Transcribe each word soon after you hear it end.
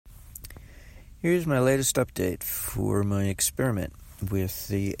Here's my latest update for my experiment with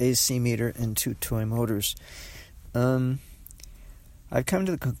the AC meter and two toy motors. I've come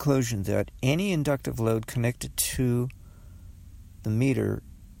to the conclusion that any inductive load connected to the meter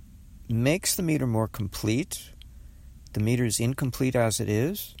makes the meter more complete. The meter is incomplete as it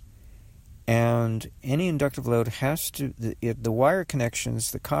is, and any inductive load has to, the wire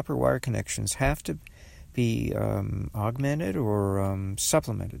connections, the copper wire connections have to be augmented or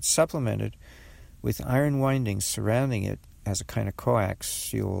supplemented with iron windings surrounding it as a kind of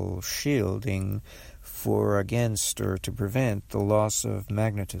coaxial shielding against or to prevent the loss of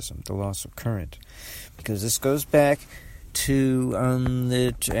magnetism, the loss of current. Because this goes back to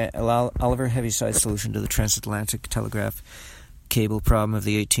the Oliver Heaviside solution to the transatlantic telegraph cable problem of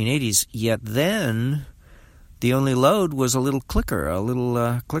the 1880s. Yet then, the only load was a little clicker on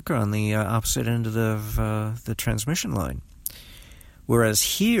the opposite end of the transmission line. Whereas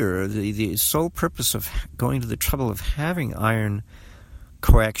here, the sole purpose of going to the trouble of having iron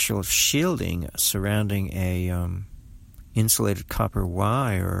coaxial shielding surrounding a insulated copper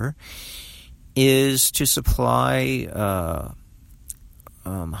wire is to supply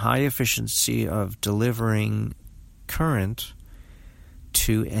high efficiency of delivering current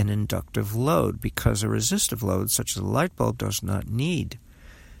to an inductive load, because a resistive load such as a light bulb does not need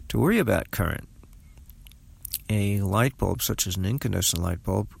to worry about current. A light bulb such as an incandescent light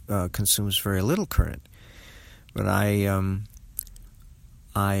bulb consumes very little current. But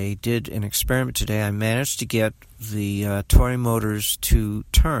I did an experiment today. I managed to get the toy motors to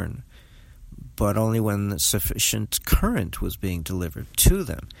turn, but only when sufficient current was being delivered to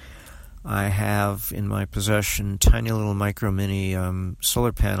them. I have in my possession tiny little mini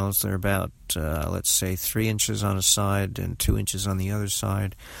solar panels. They're about, let's say, 3 inches on a side and 2 inches on the other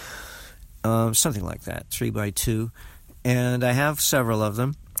side. Something like that, 3 by 2. And I have several of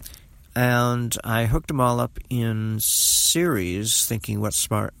them. And I hooked them all up in series, thinking, what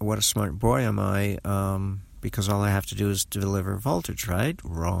a smart boy am I, because all I have to do is deliver voltage, right?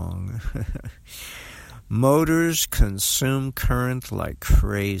 Wrong. Motors consume current like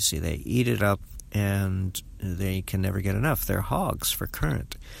crazy. They eat it up, and they can never get enough. They're hogs for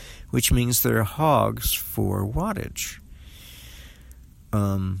current, which means they're hogs for wattage.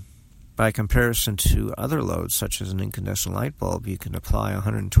 By comparison to other loads, such as an incandescent light bulb, you can apply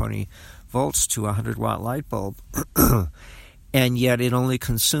 120 volts to a 100-watt light bulb, and yet it only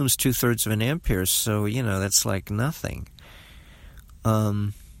consumes 2/3 of an ampere, so, that's like nothing.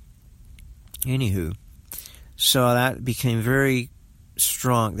 Anywho, so that became very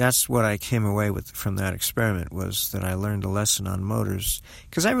strong. That's what I came away with from that experiment, was that I learned a lesson on motors,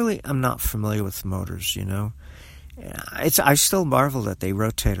 because I'm not familiar with motors, I still marvel that they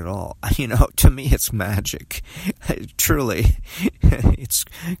rotate at all. To me, it's magic. Truly, it's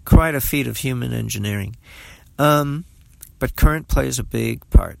quite a feat of human engineering. But current plays a big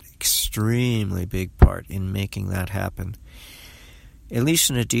part, extremely big part, in making that happen. At least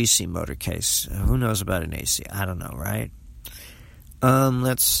in a DC motor case. Who knows about an AC? I don't know, right?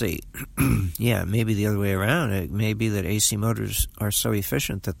 Let's see. Yeah, maybe the other way around. It may be that AC motors are so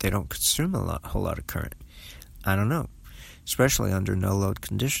efficient that they don't consume a whole lot of current. I don't know, especially under no-load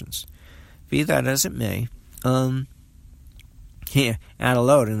conditions. Be that as it may, add a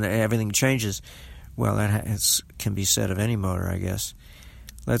load and everything changes. Well, that can be said of any motor, I guess.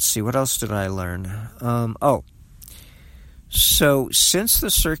 Let's see, what else did I learn? So since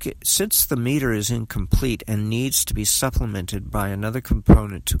the meter is incomplete and needs to be supplemented by another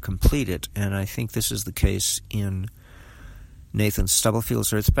component to complete it, and I think this is the case in Nathan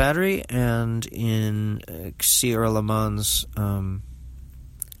Stubblefield's Earth Battery and in Sierra Lemone's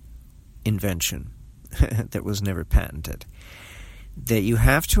invention that was never patented, that you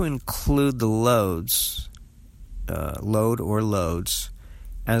have to include the load or loads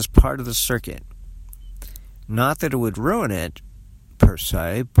as part of the circuit. Not that it would ruin it, per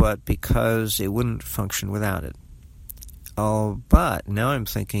se, but because it wouldn't function without it. Oh, but now I'm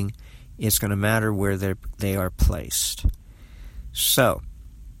thinking it's going to matter where they are placed. So,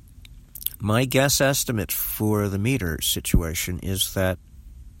 my guess estimate for the meter situation is that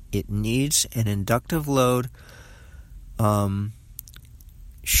it needs an inductive load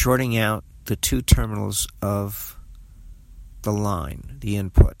shorting out the two terminals of the line, the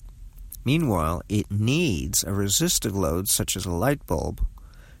input. Meanwhile, it needs a resistive load, such as a light bulb,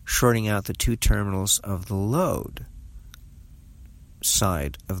 shorting out the two terminals of the load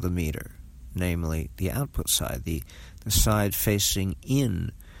side of the meter, namely the output side, the side facing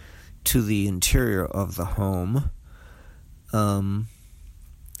in to the interior of the home.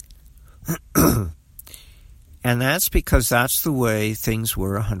 And that's because that's the way things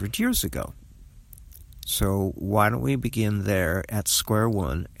were 100 years ago. So why don't we begin there at square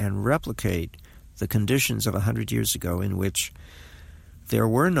one and replicate the conditions of 100 years ago in which there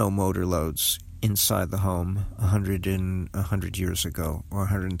were no motor loads inside the home 100 years ago, or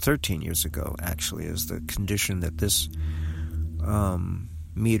 113 years ago, actually, is the condition that this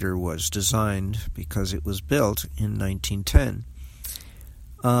meter was designed, because it was built in 1910.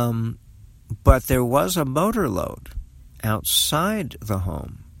 But there was a motor load outside the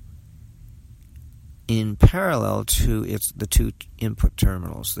home in parallel to the two input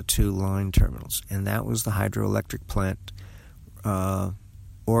terminals, the two line terminals, and that was the hydroelectric plant,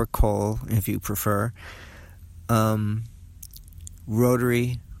 or coal, if you prefer,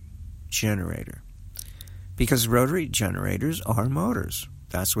 rotary generator. Because rotary generators are motors.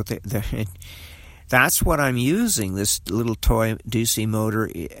 That's what that's what I'm using this little toy DC motor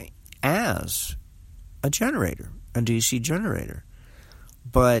as, a generator, a DC generator.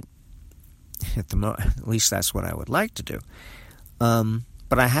 But at least that's what I would like to do.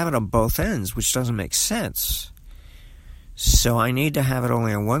 But I have it on both ends, which doesn't make sense. So I need to have it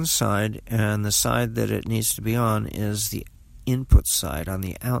only on one side, and the side that it needs to be on is the input side, on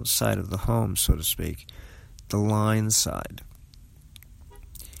the outside of the home, so to speak, the line side.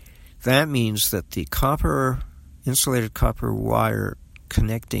 That means that the insulated copper wire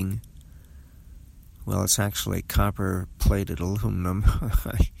connecting, well, it's actually copper-plated aluminum.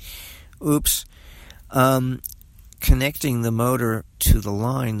 Oops. Connecting the motor to the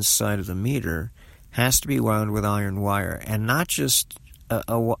line side of the meter has to be wound with iron wire, and not just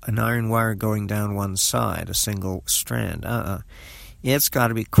an iron wire going down one side, a single strand. It's got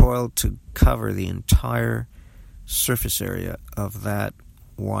to be coiled to cover the entire surface area of that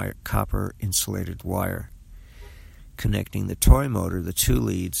wire, copper insulated wire, connecting the toy motor, the two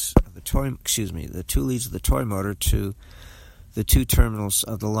leads of the toy motor to the two terminals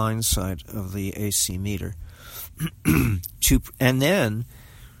of the line side of the AC meter. And then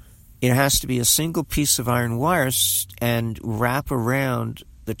it has to be a single piece of iron wire and wrap around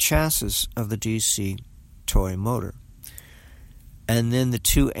the chassis of the DC toy motor. And then the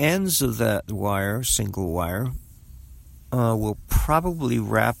two ends of that wire, single wire, will probably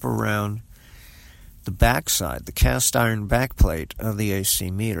wrap around the backside, the cast iron backplate of the AC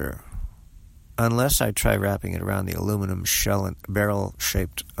meter. Unless I try wrapping it around the aluminum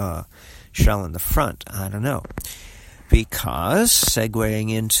barrel-shaped shell in the front. I don't know. Because,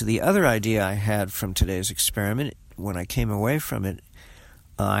 segueing into the other idea I had from today's experiment, when I came away from it,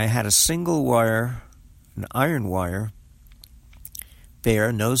 I had a single wire, an iron wire,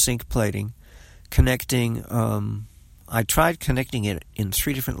 bare, no zinc plating, connecting. I tried connecting it in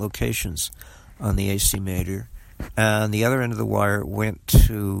 3 different locations on the AC meter, and the other end of the wire went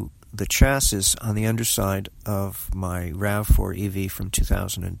to the chassis on the underside of my RAV4 EV from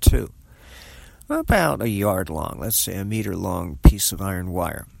 2002. About a yard long, let's say a meter long piece of iron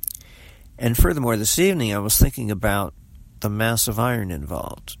wire. And furthermore, this evening I was thinking about the mass of iron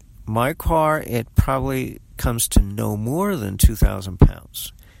involved. My car, it probably comes to no more than 2,000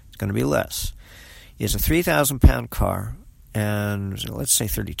 pounds. It's going to be less. It's a 3,000-pound car, and let's say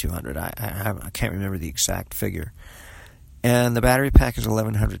 3,200. I can't remember the exact figure. And the battery pack is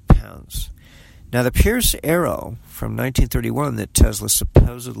 1,100 pounds. Now, the Pierce Arrow from 1931 that Tesla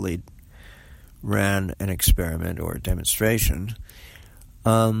supposedly ran an experiment or a demonstration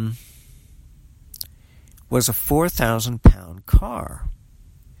was a 4,000-pound car,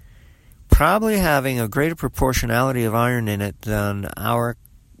 probably having a greater proportionality of iron in it than our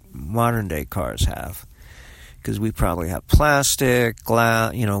modern-day cars have, because we probably have plastic,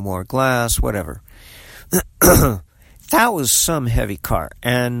 glass, more glass, whatever. That was some heavy car,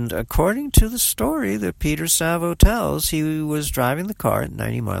 and according to the story that Peter Savo tells, he was driving the car at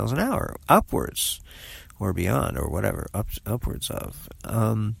 90 miles an hour, upwards, or beyond, or whatever, upwards of.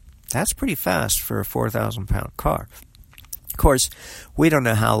 That's pretty fast for a 4,000-pound car. Of course, I don't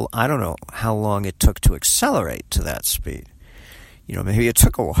know how long it took to accelerate to that speed. Maybe it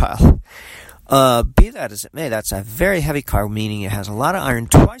took a while. Be that as it may, that's a very heavy car, meaning it has a lot of iron,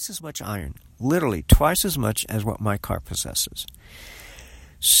 twice as much iron, literally twice as much as what my car possesses.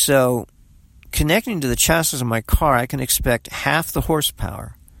 So, connecting to the chassis of my car, I can expect half the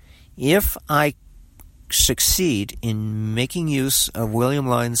horsepower if I succeed in making use of William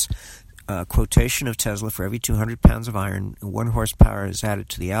Lyne's quotation of Tesla: for every 200 pounds of iron, 1 horsepower is added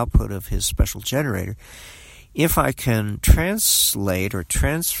to the output of his special generator. If I can translate or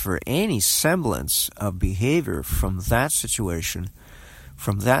transfer any semblance of behavior from that situation,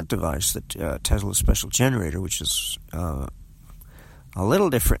 from that device, the Tesla special generator, which is a little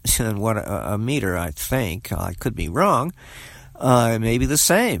different than what a meter, I think. I could be wrong. Maybe the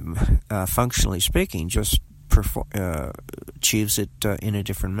same, functionally speaking, just achieves it in a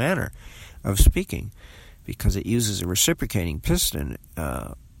different manner of speaking, because it uses a reciprocating piston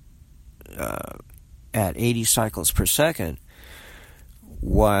at 80 cycles per second,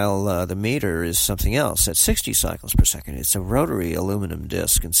 while the meter is something else at 60 cycles per second. It's a rotary aluminum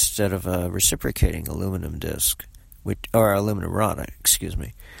disc instead of a reciprocating aluminum disc, or aluminum rod, excuse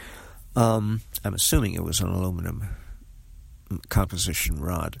me. I'm assuming it was an aluminum composition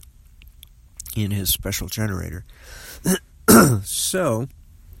rod in his special generator. So,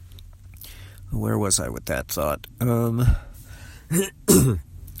 where was I with that thought?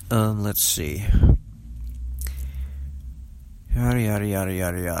 Let's see. Yada, yada, yada,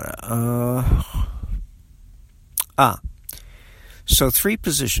 yada, yada. So 3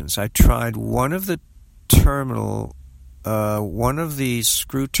 positions. I tried one of the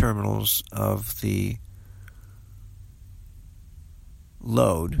screw terminals of the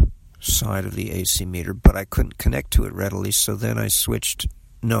load side of the AC meter, but I couldn't connect to it readily, so then I switched.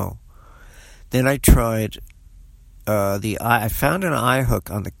 Then I tried I found an eye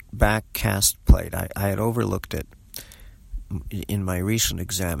hook on the back cast plate. I had overlooked it in my recent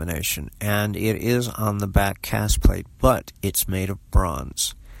examination, and it is on the back cast plate, but it's made of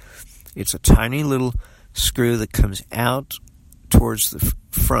bronze. It's a tiny little screw that comes out towards the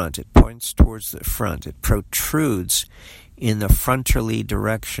front. It points towards the front. It protrudes in the frontally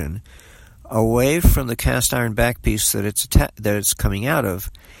direction away from the cast iron back piece that it's coming out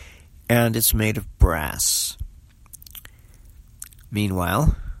of, and it's made of brass.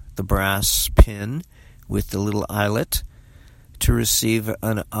 Meanwhile, the brass pin with the little eyelet to receive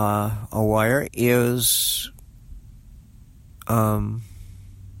a wire is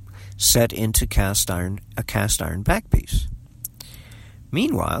set into a cast iron back piece.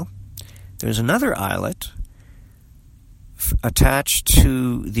 Meanwhile, there's another eyelet attached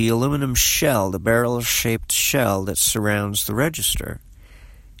to the aluminum shell, the barrel-shaped shell that surrounds the register.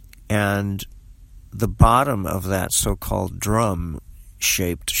 And the bottom of that so-called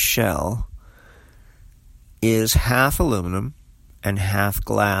drum-shaped shell is half aluminum and half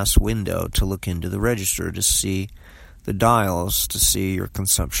glass window to look into the register to see the dials, to see your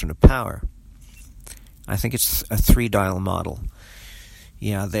consumption of power. I think it's a 3-dial model.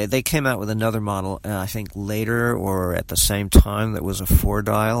 Yeah, they came out with another model, I think later or at the same time, that was a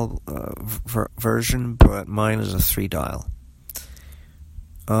 4-dial version, but mine is a 3-dial.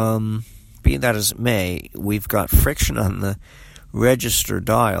 Be that as it may, we've got friction on the register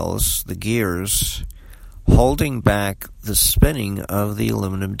dials, the gears, holding back the spinning of the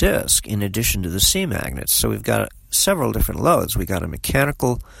aluminum disc in addition to the C magnets. So we've got several different loads. We've got a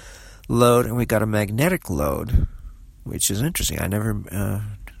mechanical load and we've got a magnetic load, which is interesting. I never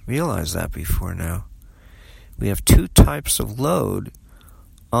realized that before now. We have 2 types of load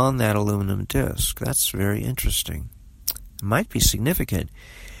on that aluminum disc. That's very interesting. It might be significant.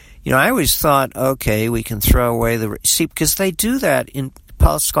 You know, I always thought, okay, we can throw away because they do that in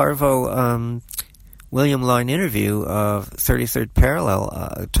Paul Scarvo, William Line interview of 33rd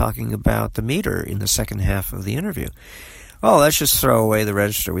Parallel, talking about the meter in the second half of the interview. Oh, let's just throw away the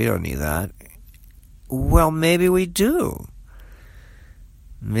register. We don't need that. Well, maybe we do.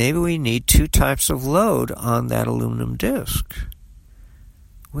 Maybe we need 2 types of load on that aluminum disc.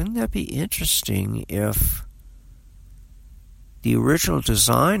 Wouldn't that be interesting if the original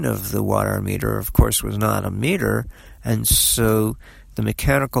design of the watt-hour meter, of course, was not a meter, and so the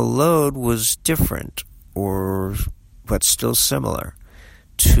mechanical load was different, but still similar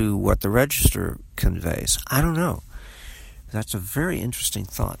to what the register conveys? I don't know. That's a very interesting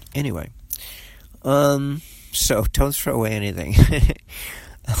thought. Anyway, so don't throw away anything.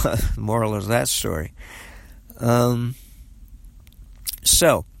 Moral of that story.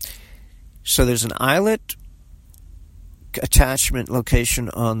 So there's an eyelet attachment location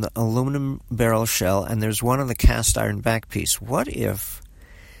on the aluminum barrel shell, and there's one on the cast iron back piece. What if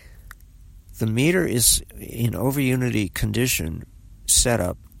the meter is in overunity condition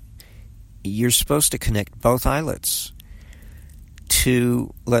setup? You're supposed to connect both eyelets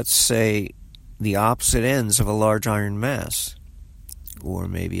to, let's say, the opposite ends of a large iron mass, or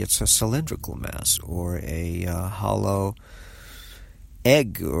maybe it's a cylindrical mass, or a hollow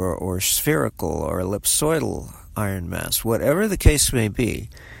egg, or spherical, or ellipsoidal iron mass. Whatever the case may be,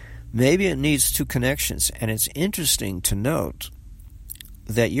 maybe it needs 2 connections, and it's interesting to note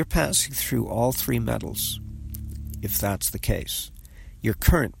that you're passing through all 3 metals, if that's the case. Your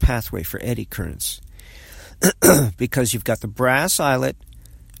current pathway for eddy currents. Because you've got the brass eyelet,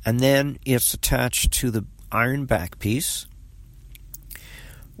 and then it's attached to the iron back piece,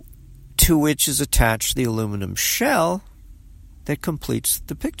 to which is attached the aluminum shell, that completes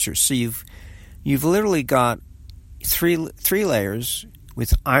the picture. So you've literally got three layers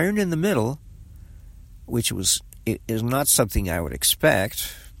with iron in the middle, which is not something I would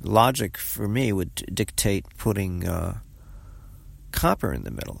expect. Logic for me would dictate putting copper in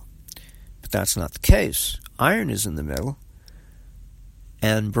the middle, but that's not the case. Iron is in the middle,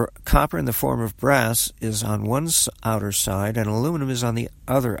 and copper in the form of brass is on one outer side, and aluminum is on the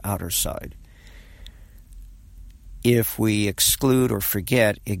other outer side. If we exclude or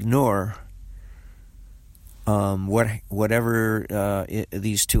ignore whatever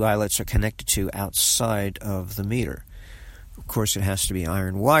these two eyelets are connected to outside of the meter. Of course, it has to be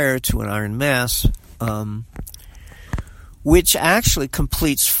iron wire to an iron mass, which actually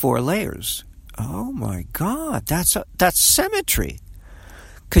completes 4 layers. Oh my God, that's symmetry.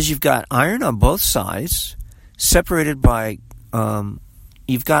 Because you've got iron on both sides, separated by,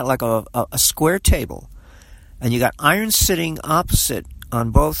 you've got like a square table, and you got iron sitting opposite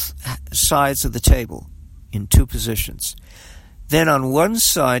on both sides of the table in 2 positions. Then on one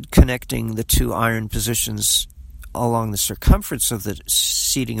side, connecting the 2 iron positions along the circumference of the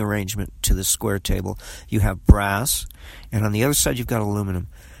seating arrangement to the square table, you have brass, and on the other side you've got aluminum.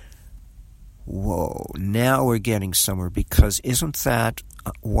 Whoa, now we're getting somewhere, because isn't that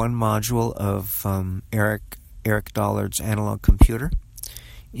one module of Eric Dollard's analog computer,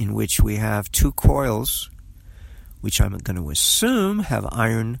 in which we have 2 coils, which I'm going to assume have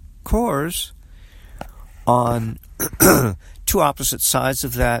iron cores, on 2 opposite sides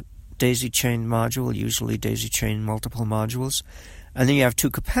of that daisy chain module, usually daisy chain multiple modules, and then you have 2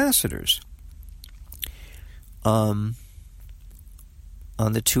 capacitors on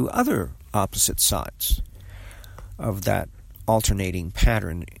the 2 other opposite sides of that alternating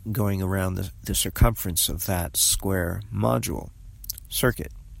pattern going around the circumference of that square module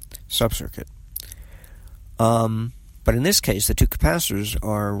subcircuit. But in this case, the 2 capacitors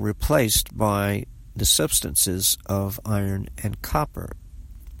are replaced by the substances of iron and copper.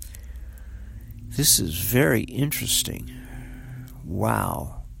 This is very interesting.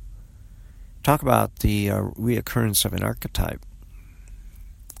 Wow. Talk about the reoccurrence of an archetype.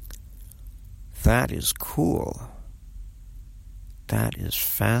 That is cool. That is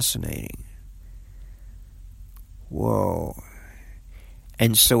fascinating. Whoa.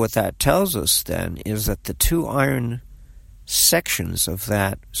 And so what that tells us then is that the 2 iron sections of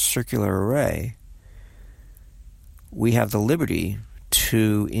that circular array, we have the liberty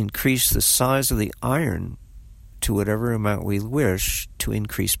to increase the size of the iron to whatever amount we wish to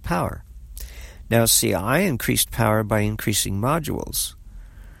increase power. Now see, I increased power by increasing modules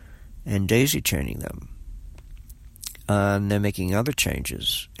and daisy chaining them, and then making other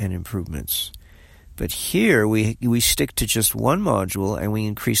changes and improvements. But here we stick to just one module, and we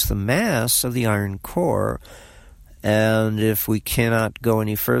increase the mass of the iron core, and if we cannot go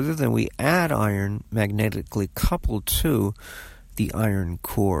any further, then we add iron magnetically coupled to the iron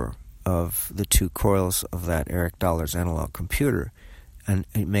core of the 2 coils of that Eric Dollard's analog computer, and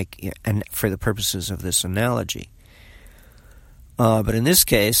for the purposes of this analogy. But in this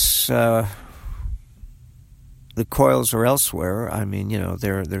case, the coils are elsewhere. I mean,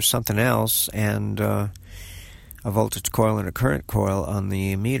 there's something else, and a voltage coil and a current coil on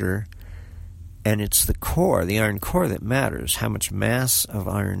the meter, and it's the core, the iron core, that matters. How much mass of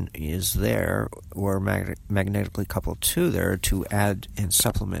iron is there, or magnetically coupled to there, to add and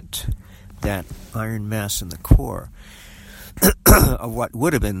supplement that iron mass in the core of what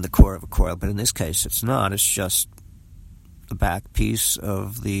would have been the core of a coil. But in this case, it's not. It's just the back piece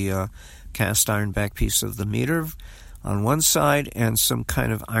of the cast iron back piece of the meter on one side, and some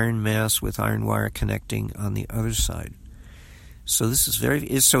kind of iron mass with iron wire connecting on the other side. So this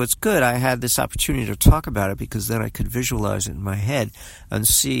is so it's good I had this opportunity to talk about it, because then I could visualize it in my head and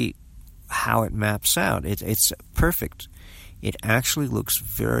see how it maps out. It's perfect. It actually looks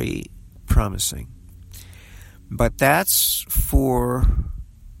very promising. But that's for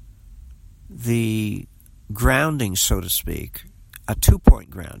the grounding, so to speak, a 2-point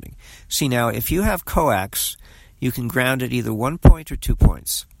grounding. See, now, if you have coax, you can ground at either 1 point or 2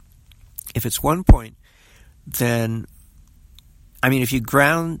 points. If it's 1 point, then, if you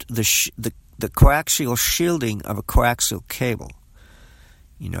ground the coaxial shielding of a coaxial cable,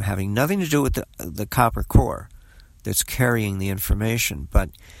 having nothing to do with the copper core that's carrying the information, but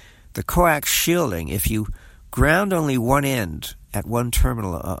the coax shielding, if you ground only one end at one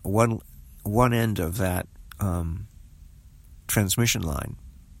terminal, one end of that transmission line,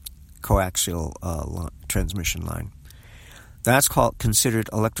 coaxial transmission line, that's considered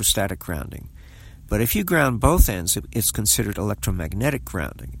electrostatic grounding. But if you ground both ends, it's considered electromagnetic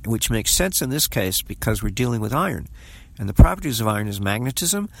grounding, which makes sense in this case because we're dealing with iron, And the properties of iron is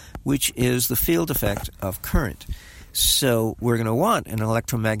magnetism, which is the field effect of current. So we're going to want an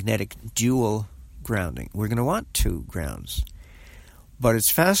electromagnetic dual grounding. We're going to want two grounds. But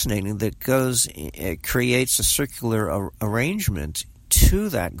it's fascinating that it creates a circular arrangement to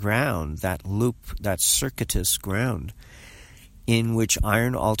that ground, that loop, that circuitous ground, in which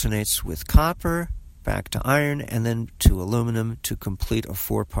iron alternates with copper, back to iron, and then to aluminum to complete a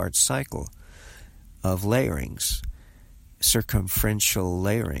 4-part cycle of layerings, circumferential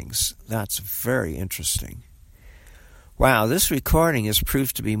layerings. That's very interesting. Wow, this recording has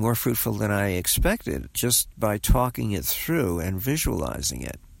proved to be more fruitful than I expected just by talking it through and visualizing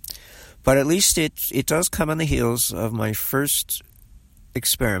it. But at least it does come on the heels of my first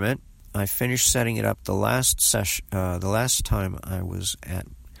experiment. I finished setting it up the last time I was at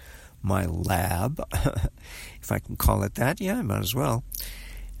my lab, if I can call it that. Yeah, I might as well.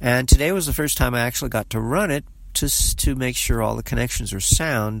 And today was the first time I actually got to run it to make sure all the connections are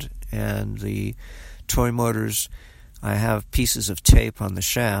sound, and the toy motors, I have pieces of tape on the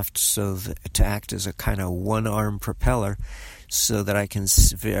shaft to act as a kind of one-arm propeller so that I can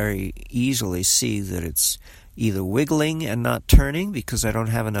very easily see that it's either wiggling and not turning because I don't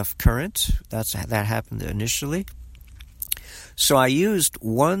have enough current. That happened initially. So I used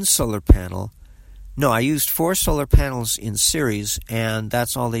one solar panel. No, I used 4 solar panels in series, and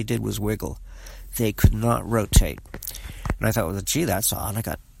that's all they did was wiggle. They could not rotate. And I thought, well, gee, that's odd. I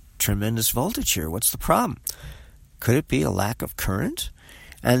got tremendous voltage here. What's the problem? Could it be a lack of current?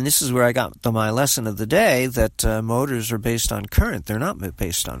 And this is where I got my lesson of the day, that motors are based on current. They're not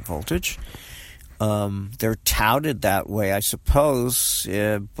based on voltage. They're touted that way, I suppose,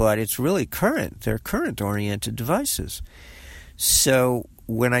 but it's really current. They're current-oriented devices. So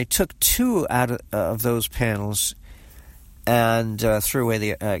when I took 2 out of those panels and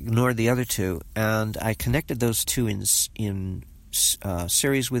ignored the other 2, and I connected those 2 in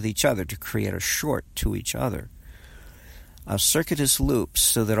series with each other to create a short to each other, a circuitous loop,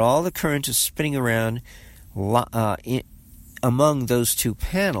 so that all the current is spinning around among those 2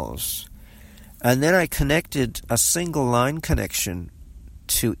 panels. And then I connected a single line connection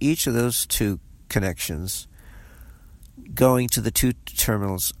to each of those 2 connections, going to the 2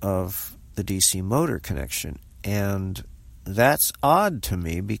 terminals of the DC motor connection. And that's odd to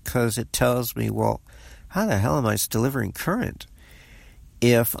me because it tells me, well, how the hell am I delivering current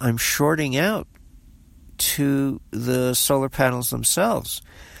if I'm shorting out to the solar panels themselves?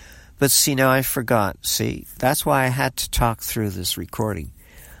 But see, now I forgot. See, that's why I had to talk through this recording.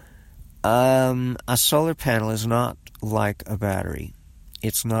 A solar panel is not like a battery.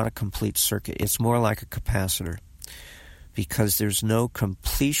 It's not a complete circuit. It's more like a capacitor because there's no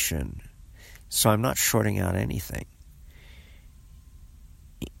completion. So I'm not shorting out anything.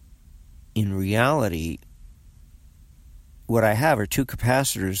 In reality, what I have are 2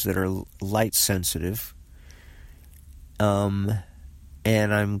 capacitors that are light sensitive.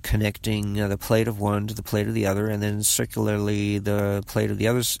 And I'm connecting the plate of one to the plate of the other, and then circularly the plate of the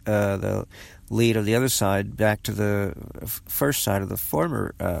other, the lead of the other side back to the first side of the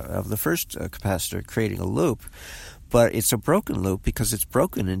first capacitor, creating a loop. But it's a broken loop because it's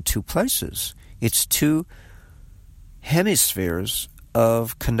broken in 2 places. It's 2 hemispheres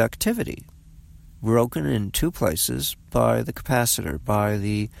of conductivity, broken in 2 places by the capacitor, by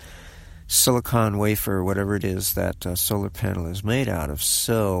the silicon wafer, whatever it is that solar panel is made out of.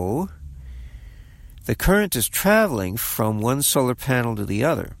 So the current is traveling from one solar panel to the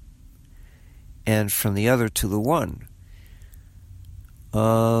other, and from the other to the one.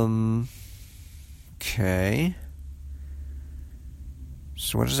 Okay.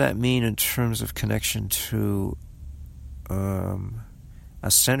 So what does that mean in terms of connection to a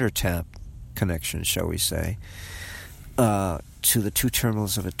center tap connection, shall we say, to the 2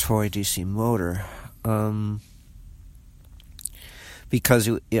 terminals of a toy DC motor? Because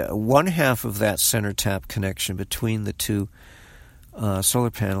one half of that center tap connection between the 2 solar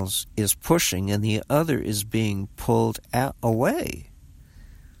panels is pushing, and the other is being pulled away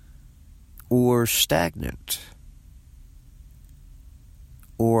or stagnant.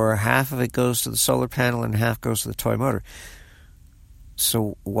 Or half of it goes to the solar panel and half goes to the toy motor.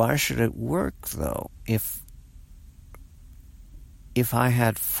 So why should it work, though? If I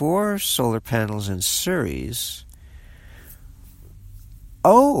had 4 solar panels in series...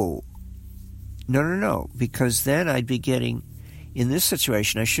 Oh! No. Because then I'd be getting... In this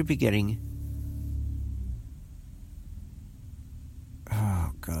situation, I should be getting...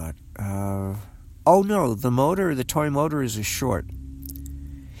 Oh, God. Oh, no. The toy motor is a short.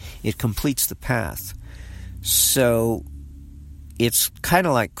 It completes the path. So it's kind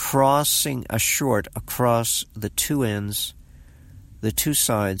of like crossing a short across the two ends, the two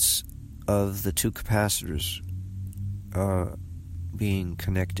sides of the two capacitors being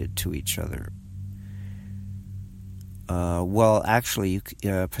connected to each other. Well, actually,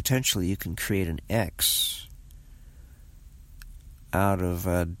 potentially you can create an X out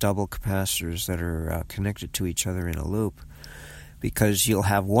of double capacitors that are connected to each other in a loop, because you'll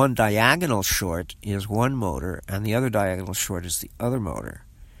have one diagonal short is one motor, and the other diagonal short is the other motor.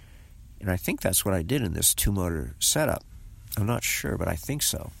 And I think that's what I did in this two-motor setup. I'm not sure, but I think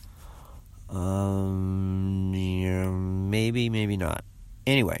so. Maybe, maybe not.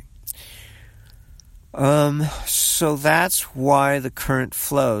 Anyway. So that's why the current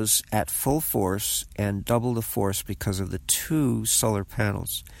flows at full force and double the force, because of the two solar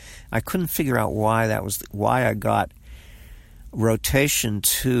panels. I couldn't figure out why that was, why I got rotation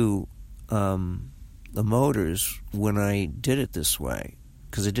to the motors when I did it this way,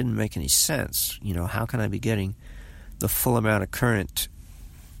 because it didn't make any sense. You know, how can I be getting the full amount of current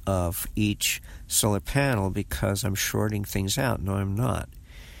of each solar panel because I'm shorting things out? No, I'm not.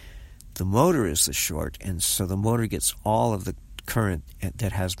 The motor is the short, and so the motor gets all of the current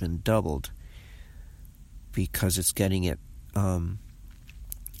that has been doubled because it's getting it from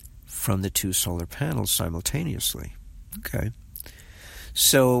the two solar panels simultaneously. Okay.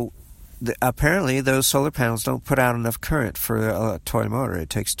 So apparently those solar panels don't put out enough current for a toy motor. It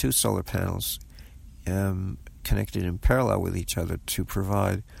takes two solar panels connected in parallel with each other to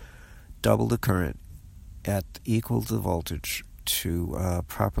provide double the current at equal the voltage to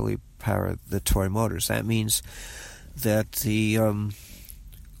properly power the toy motors. That means that the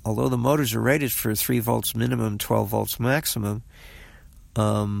although the motors are rated for 3 volts minimum, 12 volts maximum,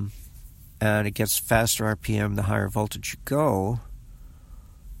 and it gets faster RPM the higher voltage you go,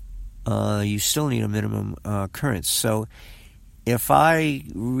 you still need a minimum current. So if I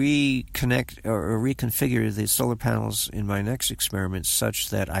reconnect or reconfigure the solar panels in my next experiment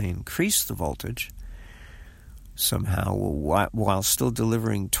such that I increase the voltage somehow while still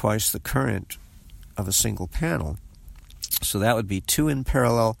delivering twice the current of a single panel, so that would be 2 in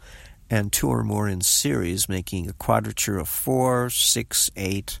parallel and 2 or more in series, making a quadrature of 4, 6,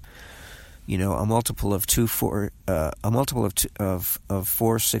 8. You know, a multiple of 2, 4, a multiple of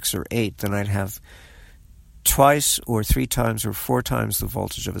 4, 6, or 8. Then I'd have twice or 3 times or 4 times the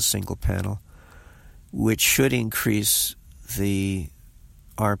voltage of a single panel, which should increase the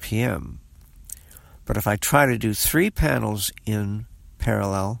RPM. But if I try to do 3 panels in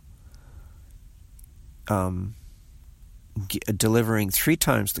parallel, delivering 3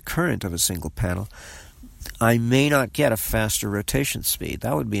 times the current of a single panel, I may not get a faster rotation speed.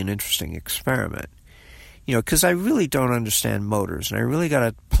 That would be an interesting experiment. You know, because I really don't understand motors, and I really got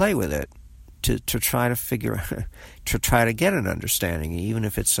to play with it to try to figure, to try to get an understanding, even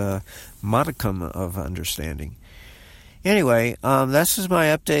if it's a modicum of understanding. Anyway, this is my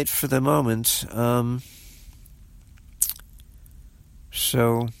update for the moment.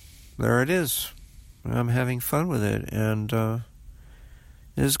 So there it is. I'm having fun with it, and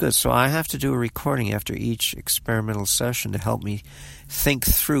it is good. So I have to do a recording after each experimental session to help me think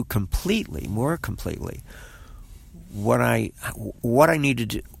through more completely, what I need to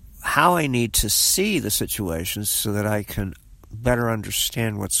do, how I need to see the situation so that I can better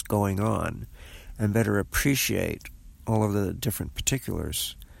understand what's going on and better appreciate all of the different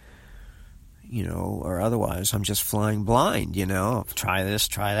particulars, you know, or otherwise I'm just flying blind, you know, try this,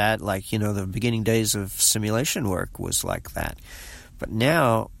 try that, like, you know, the beginning days of simulation work was like that. But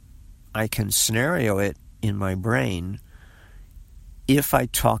now I can scenario it in my brain if I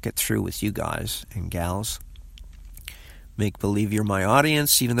talk it through with you guys and gals. Make believe you're my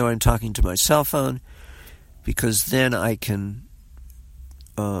audience, even though I'm talking to my cell phone, because then I can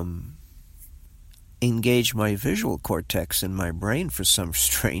engage my visual cortex in my brain for some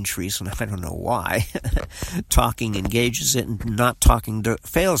strange reason. I don't know why. Talking engages it, and not talking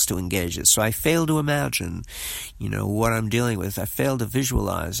fails to engage it. So I fail to imagine, you know, what I'm dealing with. I fail to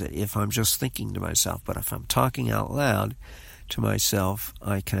visualize it if I'm just thinking to myself. But if I'm talking out loud to myself,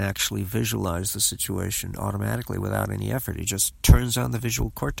 I can actually visualize the situation automatically without any effort. It just turns on the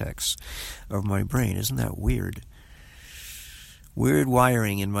visual cortex of my brain. Isn't that weird? Weird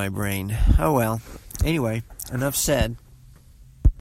wiring in my brain. Oh well. Anyway, enough said.